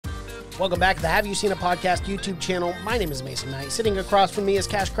Welcome back to the Have You Seen a Podcast YouTube channel. My name is Mason Knight. Sitting across from me is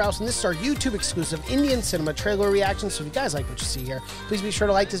Cash Kraus, and this is our YouTube exclusive Indian cinema trailer reaction. So if you guys like what you see here, please be sure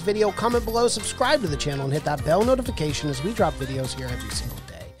to like this video, comment below, subscribe to the channel, and hit that bell notification as we drop videos here every single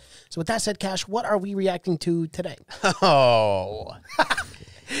day. So with that said, Cash, what are we reacting to today? Oh.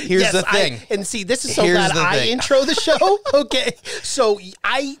 Here's the thing. And see, this is so glad I intro the show. Okay. So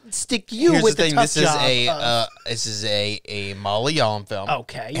I stick you with the tough job. This is a Malayalam film.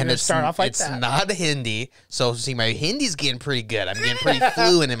 Okay. You're going to start off like that. It's not Hindi. So see, my Hindi's getting pretty good. I'm getting pretty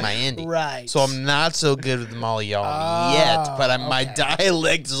fluent in my Hindi. Right. So I'm not so good with the Malayalam yet. But my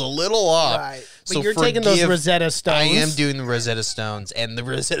dialect is a little off. Right. But so you're taking those Rosetta Stones. I am doing the Rosetta Stones, and the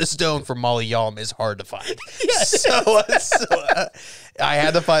Rosetta Stone for Malayalam is hard to find. Yes. So I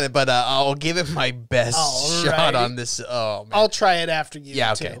had to find it, but I'll give it my best shot on this. Oh, man. I'll try it after you.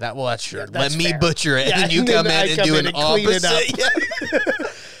 Yeah, okay. Too. That's true. Yeah, that's Let me fair. butcher it, and then you come in and do an opposite. Yeah.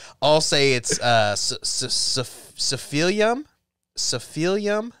 I'll say it's Sufiyum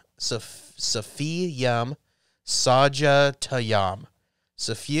Sujathum.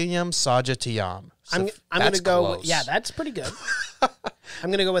 Sufiyum Sujathum. I'm going to go. Yeah, that's pretty good.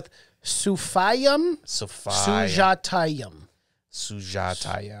 I'm going to go with Sufiyum Sujathum.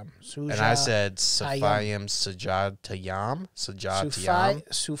 And I said Sufiyum Sujathum.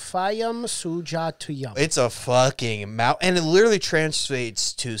 Sufiyum Sujathum. It's a fucking mouth, and it literally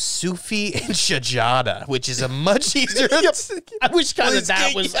translates to Sufi and Shajada, which is a much easier. I wish kind of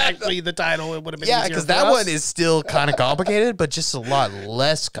that was actually the title. It would have been easier because that one is still kind of complicated, but just a lot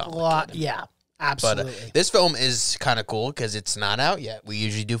less complicated. Yeah. Absolutely. But this film is kind of cool because it's not out yet. We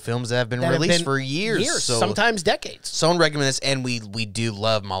usually do films that have been released for years. So sometimes decades. Someone recommended this, and we do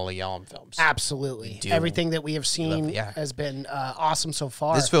love Malayalam films. Absolutely. Everything that we have seen has been awesome so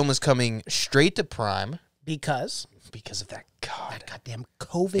far. This film is coming straight to Prime. Because of that goddamn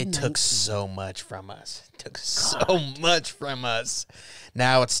COVID-19. It took so much from us.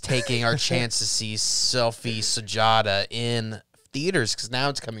 Now it's taking our chance to see Sufiyum Sujathum in theaters because now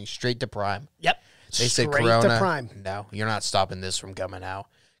it's coming straight to Prime. Yep. They said Corona. To Prime. No, you're not stopping this from coming out.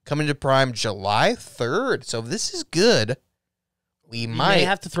 Coming to Prime July 3rd. So if this is good, we may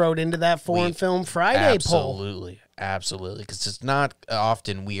have to throw it into that Foreign Film Friday poll. Absolutely. Because it's not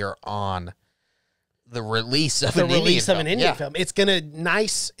often we are on the release of an Indian film. It's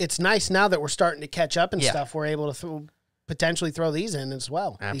It's nice now that we're starting to catch up and stuff. We're able to potentially throw these in as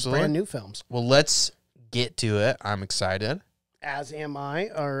well. Absolutely. These brand new films. Well, let's get to it. I'm excited. As am I.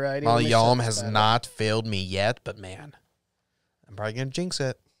 All right. Malayalam has not failed me yet, but man, I'm probably going to jinx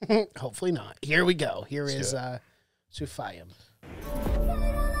it. Hopefully not. Here we go. Here is Sufiyum.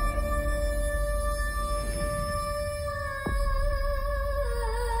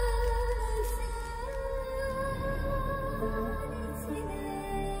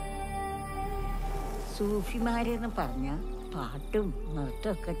 സൂഫിമാരെന്ന് പറഞ്ഞ പാട്ടും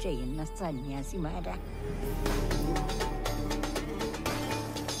നൃത്തമൊക്കെ ചെയ്യുന്ന സന്യാസിമാരാ.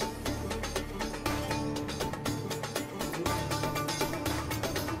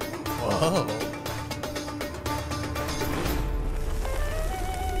 Whoa.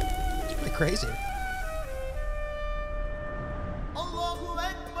 It's pretty crazy.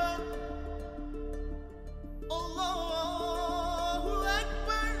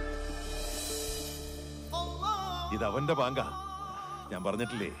 ഇത് അവന്റെ പാങ്ക. ഞാൻ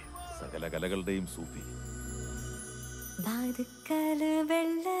പറഞ്ഞിട്ടില്ലേ സകല കലകളുടെയും സൂഫി.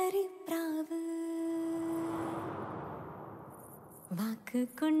 വാക്ക്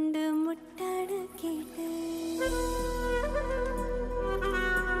കൊണ്ട് മുട്ടാട് കേട്ട്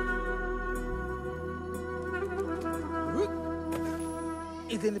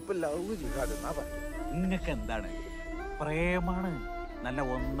ഇതിനിപ്പോ ലവ് ജിഹാദെന്നാ പറയും. നിങ്ങൾക്ക് എന്താണ് പ്രേമാണ്? നല്ല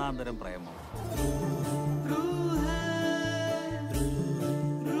ഒന്നാം തരം പ്രേമം.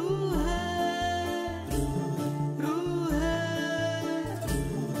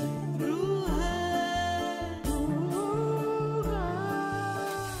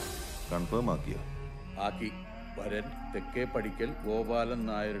 കൺഫേം ആക്കിയോ? ആക്കി. വരൻ തെക്കേ പടിക്കൽ ഗോപാലൻ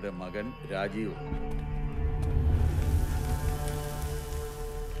നായരുടെ മകൻ രാജീവ്.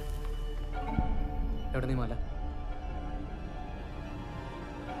 എവിടെ നീ മല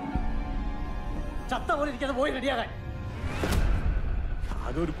ചത്ത പോലെ ഇരിക്കാതെ പോയി റെഡിയാകാൻ.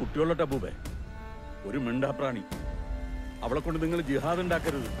 അതൊരു കുട്ടിയുള്ള ടബൂബേ, ഒരു മിണ്ടാപ്രാണി. അവളെ കൊണ്ട് നിങ്ങൾ ജിഹാദ്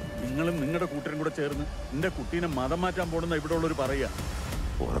ഉണ്ടാക്കരുത്. നിങ്ങളും നിങ്ങളുടെ കൂട്ടരും കൂടെ ചേർന്ന് നിന്റെ കുട്ടീനെ മതം മാറ്റാൻ പോണെന്ന ഇവിടെ ഉള്ളവർ പറയാ.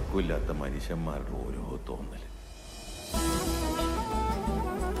 ഉറക്കില്ലാത്ത മനുഷ്യന്മാരുടെ ഓരോ തോന്നൽ.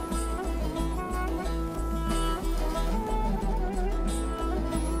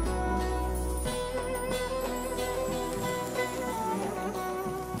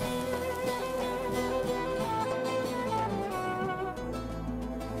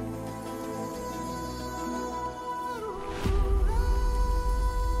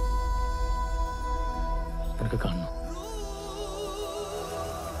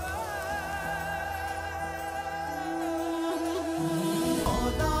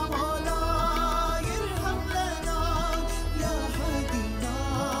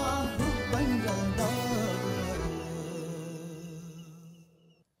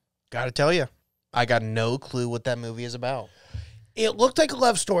 Gotta tell you, I got no clue what that movie is about. It looked like a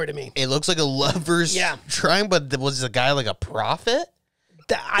love story to me. It looks like a lover's trying, but was the guy like a prophet?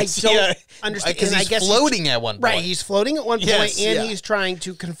 I don't understand. Because he's floating at one point. Right, he's floating at one point, and he's trying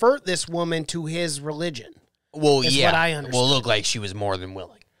to convert this woman to his religion. Well, is what I understand. Well, it looked like she was more than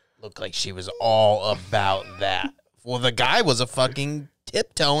willing. Looked like she was all about that. Well, the guy was a fucking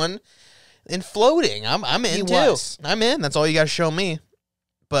tiptoeing and floating. I'm in too. I'm in. That's all you got to show me.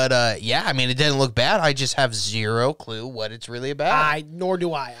 But yeah, I mean, it didn't look bad. I just have zero clue what it's really about. Nor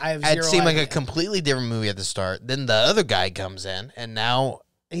do I. I have zero. It seemed like a completely different movie at the start. Then the other guy comes in, and now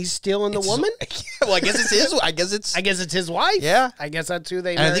he's stealing the woman. Well, I guess it's his. I guess it's his wife. Yeah, I guess that's who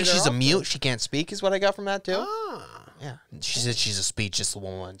they. And I think she's a mute. She can't speak, is what I got from that too. Ah. Yeah, she said she's a speechless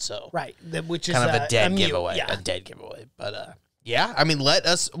woman. So right, which is kind of a dead mute. giveaway. Yeah. A dead giveaway. But yeah, I mean, let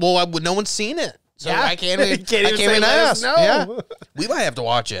us. Well, no one's seen it, so I can't even ask. No. Yeah, we might have to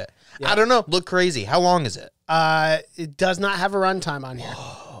watch it. Yeah. I don't know. Look crazy. How long is it? It does not have a runtime on here.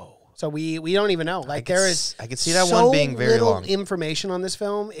 Whoa. So we don't even know. Like I could see that one being very long. Information on this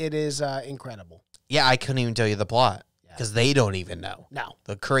film. It is incredible. Yeah, I couldn't even tell you the plot because they don't even know. No,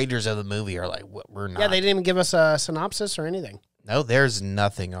 the creators of the movie are like, we're not. Yeah, they didn't even give us a synopsis or anything. No, there's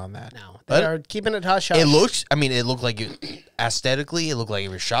nothing on that. No, they are keeping it hush hush. It looks. I mean, it looked like aesthetically, it looked like it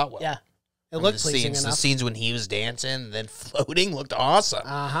was shot well. Yeah, it looked pleasing enough. The scenes when he was dancing and then floating looked awesome.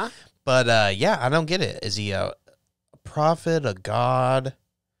 Uh-huh. But yeah, I don't get it. Is he a prophet, a god?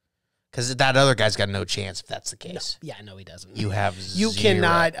 Because that other guy's got no chance if that's the case. No. Yeah, no, he doesn't. You have You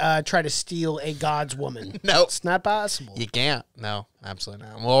cannot try to steal a god's woman. No. It's not possible. You can't. No, absolutely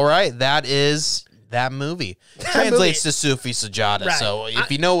not. Well, all right. That is that movie. Translates to Sufiyum Sujathum. Right. So if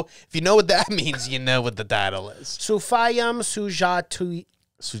you know what that means, you know what the title is. Sufiyum Sujathum.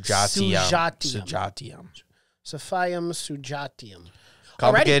 Sufiyum Sujathum.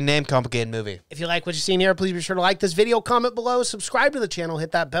 Complicated name, complicated movie. If you like what you've seen here, please be sure to like this video, comment below, subscribe to the channel,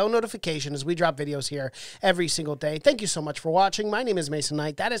 hit that bell notification as we drop videos here every single day. Thank you so much for watching. My name is Mason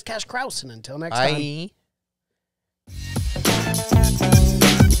Knight. That is Cash Krause, and until next time. Bye.